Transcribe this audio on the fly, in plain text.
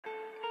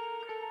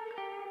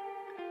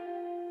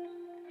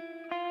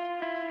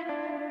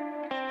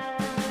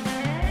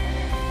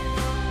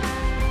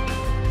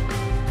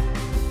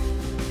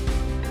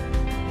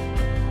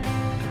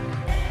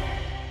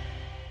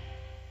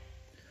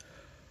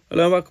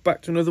Hello and welcome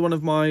back to another one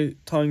of my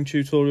tying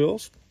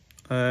tutorials.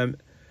 In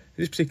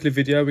this particular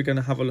video we're going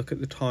to have a look at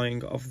the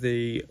tying of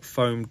the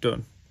foam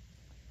dun,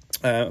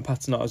 a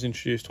pattern that I was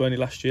introduced to only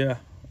last year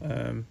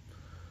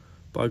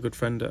by a good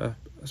friend that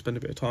I spent a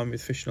bit of time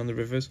with fishing on the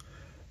rivers,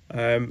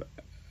 and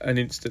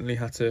instantly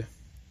had to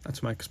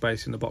make a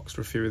space in the box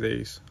for a few of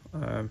these.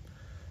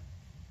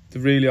 They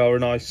really are a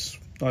nice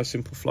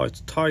simple fly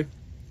to tie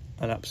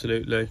and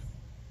absolutely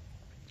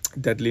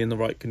deadly in the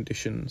right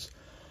conditions.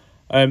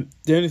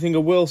 The only thing I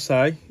will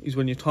say is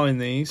when you're tying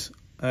these,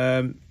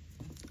 as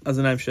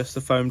the name suggests, the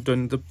foam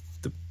dun, the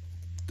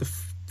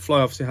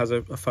fly obviously has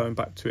a foam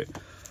back to it,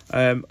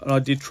 and I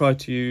did try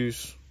to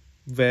use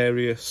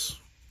various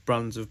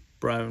brands of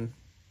brown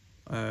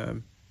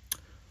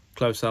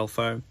clove sail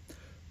foam,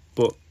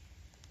 but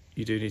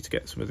you do need to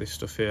get some of this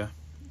stuff here.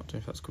 I don't know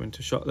if that's coming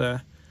to shot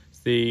there.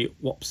 It's the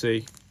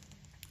Opaque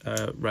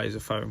razor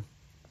foam.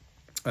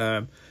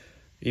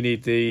 You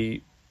need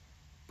the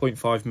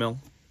 0.5mm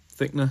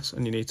thickness,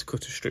 and you need to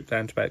cut a strip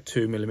down to about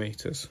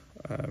 2mm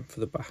for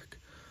the back.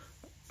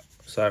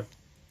 So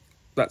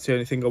that's the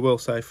only thing I will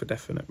say for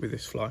definite with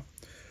this fly.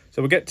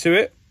 So we'll get to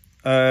it.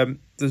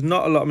 There's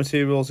not a lot of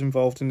materials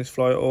involved in this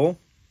fly at all.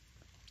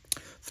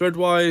 Thread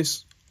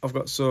wise, I've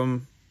got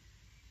some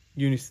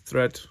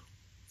Uni-Thread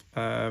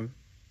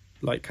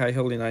Light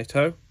Cahill in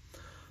 8/0.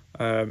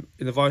 In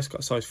the vise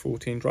got a size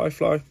 14 dry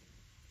fly,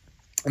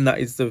 and that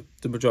is the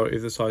majority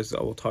of the sizes that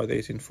I will tie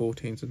these in,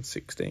 14s and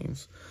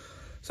 16s.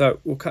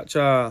 So we'll catch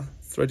our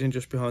thread in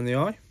just behind the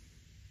eye,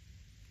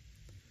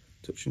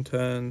 touch and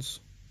turns,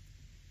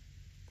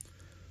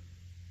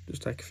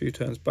 just take a few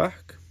turns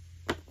back,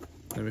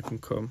 then we can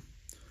come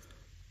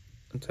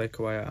and take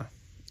away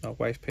our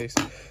waist piece.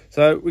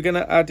 So we're going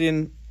to add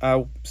in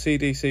our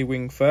CDC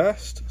wing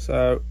first.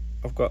 So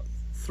I've got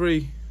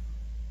three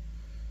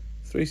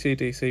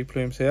CDC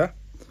plumes here.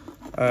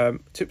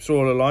 Tips are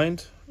all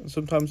aligned, and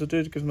sometimes I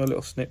do give them a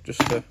little snip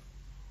just to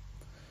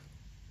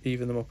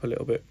even them up a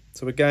little bit.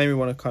 So again, we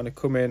want to kind of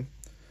come in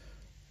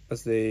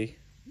as the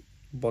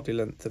body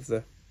length of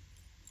the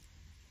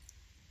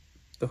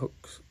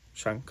hook's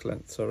shank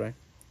length, sorry.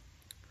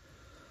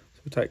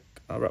 So we take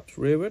our wraps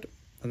rearward,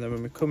 and then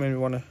when we come in we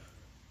want to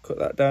cut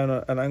that down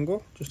at an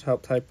angle just to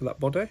help taper that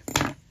body.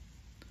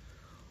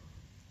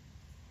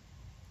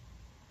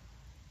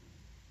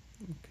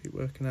 Keep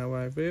working our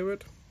way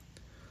rearward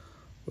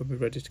when we're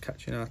ready to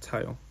catch in our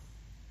tail.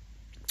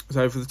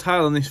 So for the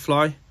tail on this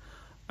fly,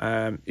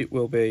 it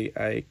will be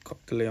a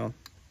coq de leon.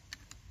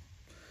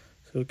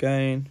 So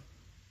again,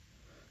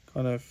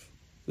 kind of,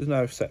 there's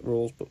no set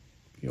rules, but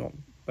you want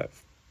about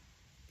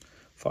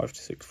 5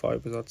 to 6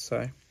 fibres, I'd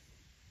say.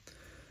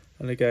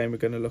 And again, we're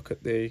going to look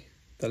at the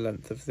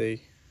length of the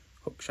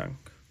hook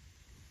shank.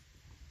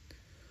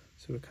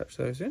 So we'll catch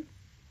those in.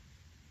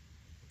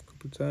 A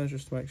couple of turns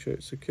just to make sure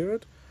it's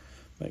secured.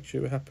 Make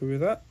sure we're happy with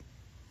that.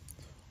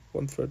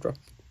 One thread wrap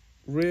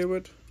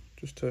rearward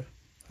just to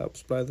help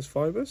splay those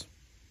fibres.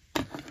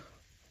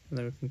 And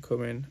then we can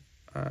come in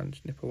and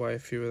nip away a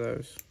few of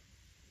those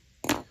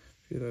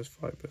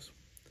fibres.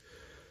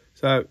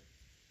 So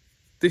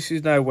this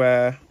is now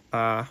where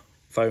our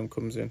foam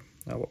comes in,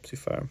 our Wopsy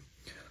foam.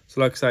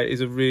 So like I say, it is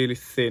a really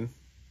thin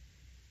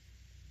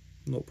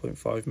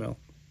 0.5mm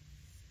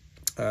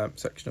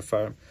section of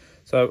foam.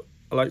 So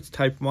I like to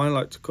taper mine. I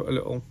like to cut a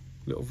little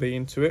V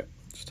into it,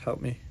 just to help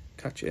me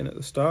catch it in at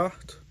the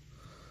start.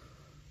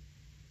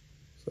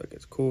 So that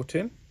gets caught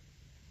in,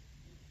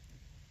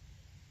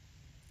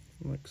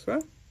 like so.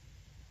 Once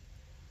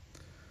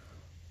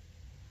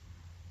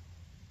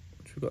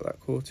we've got that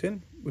caught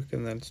in, we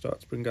can then start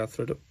to bring our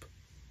thread up,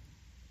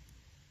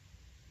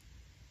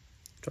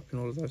 dropping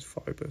all of those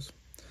fibres.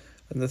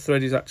 And the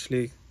thread is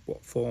actually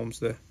what forms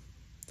the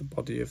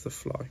body of the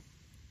fly.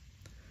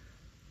 So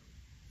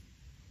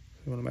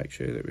we want to make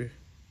sure that we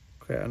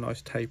create a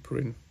nice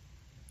tapering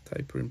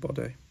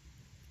body,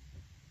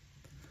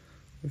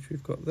 which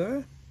we've got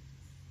there.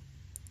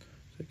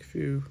 Take a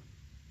few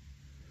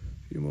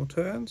more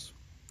turns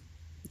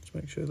to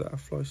make sure that our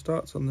fly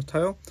starts on the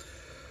tail.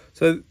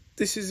 So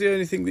this is the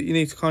only thing that you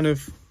need to kind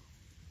of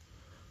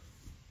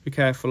be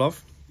careful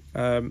of,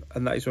 and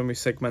that is when we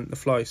segment the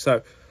fly.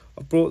 So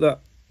I've brought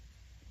that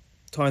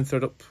tying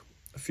thread up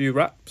a few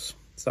wraps,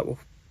 so that will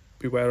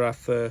be where our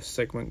first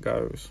segment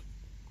goes.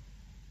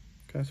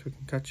 Okay, so we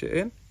can catch it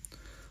in,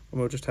 and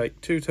we'll just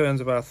take 2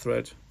 turns of our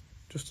thread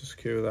just to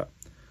secure that.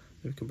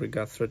 Then we can bring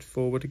our thread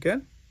forward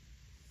again.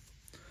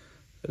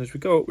 And as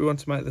we go up, we want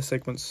to make the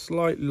segments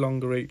slightly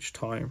longer each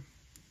time.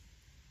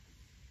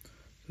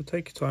 So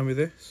take your time with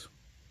this.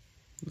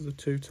 The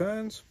 2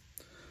 turns,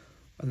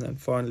 and then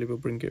finally we'll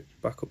bring it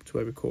back up to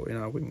where we caught in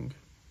our wing,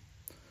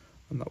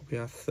 and that will be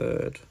our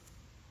third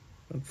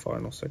and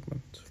final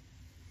segment.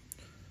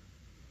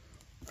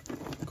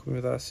 Come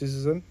with our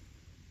scissors in,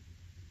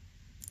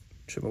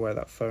 trim away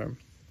that foam.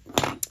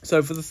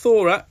 So for the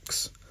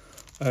thorax,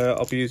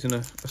 I'll be using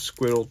a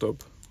squirrel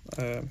dub.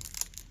 So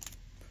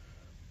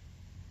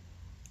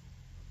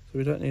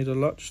we don't need a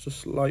lot, just a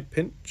slight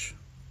pinch.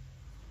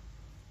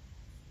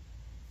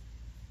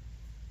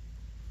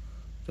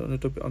 Don't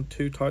want to dub it on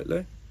too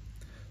tightly.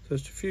 So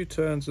just a few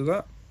turns of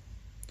that.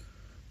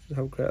 Just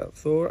help create that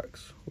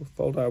thorax. We'll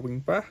fold our wing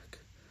back.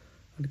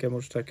 And again,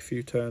 we'll just take a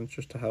few turns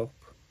just to help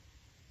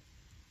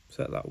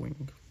set that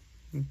wing.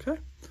 Okay.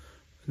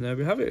 And there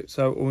we have it.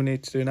 So all we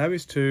need to do now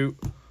is to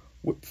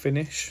whip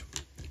finish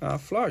our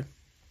fly.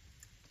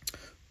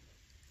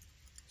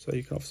 So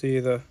you can obviously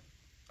either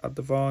add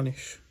the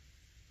varnish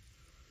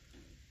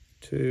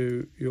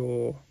to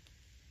your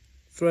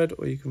thread,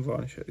 or you can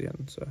varnish at the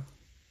end. So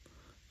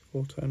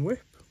 4-turn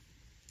whip.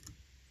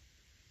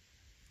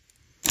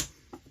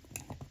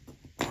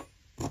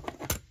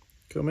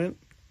 Come in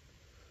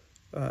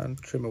and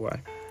trim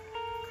away.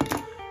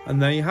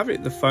 And there you have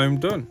it, the foam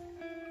done.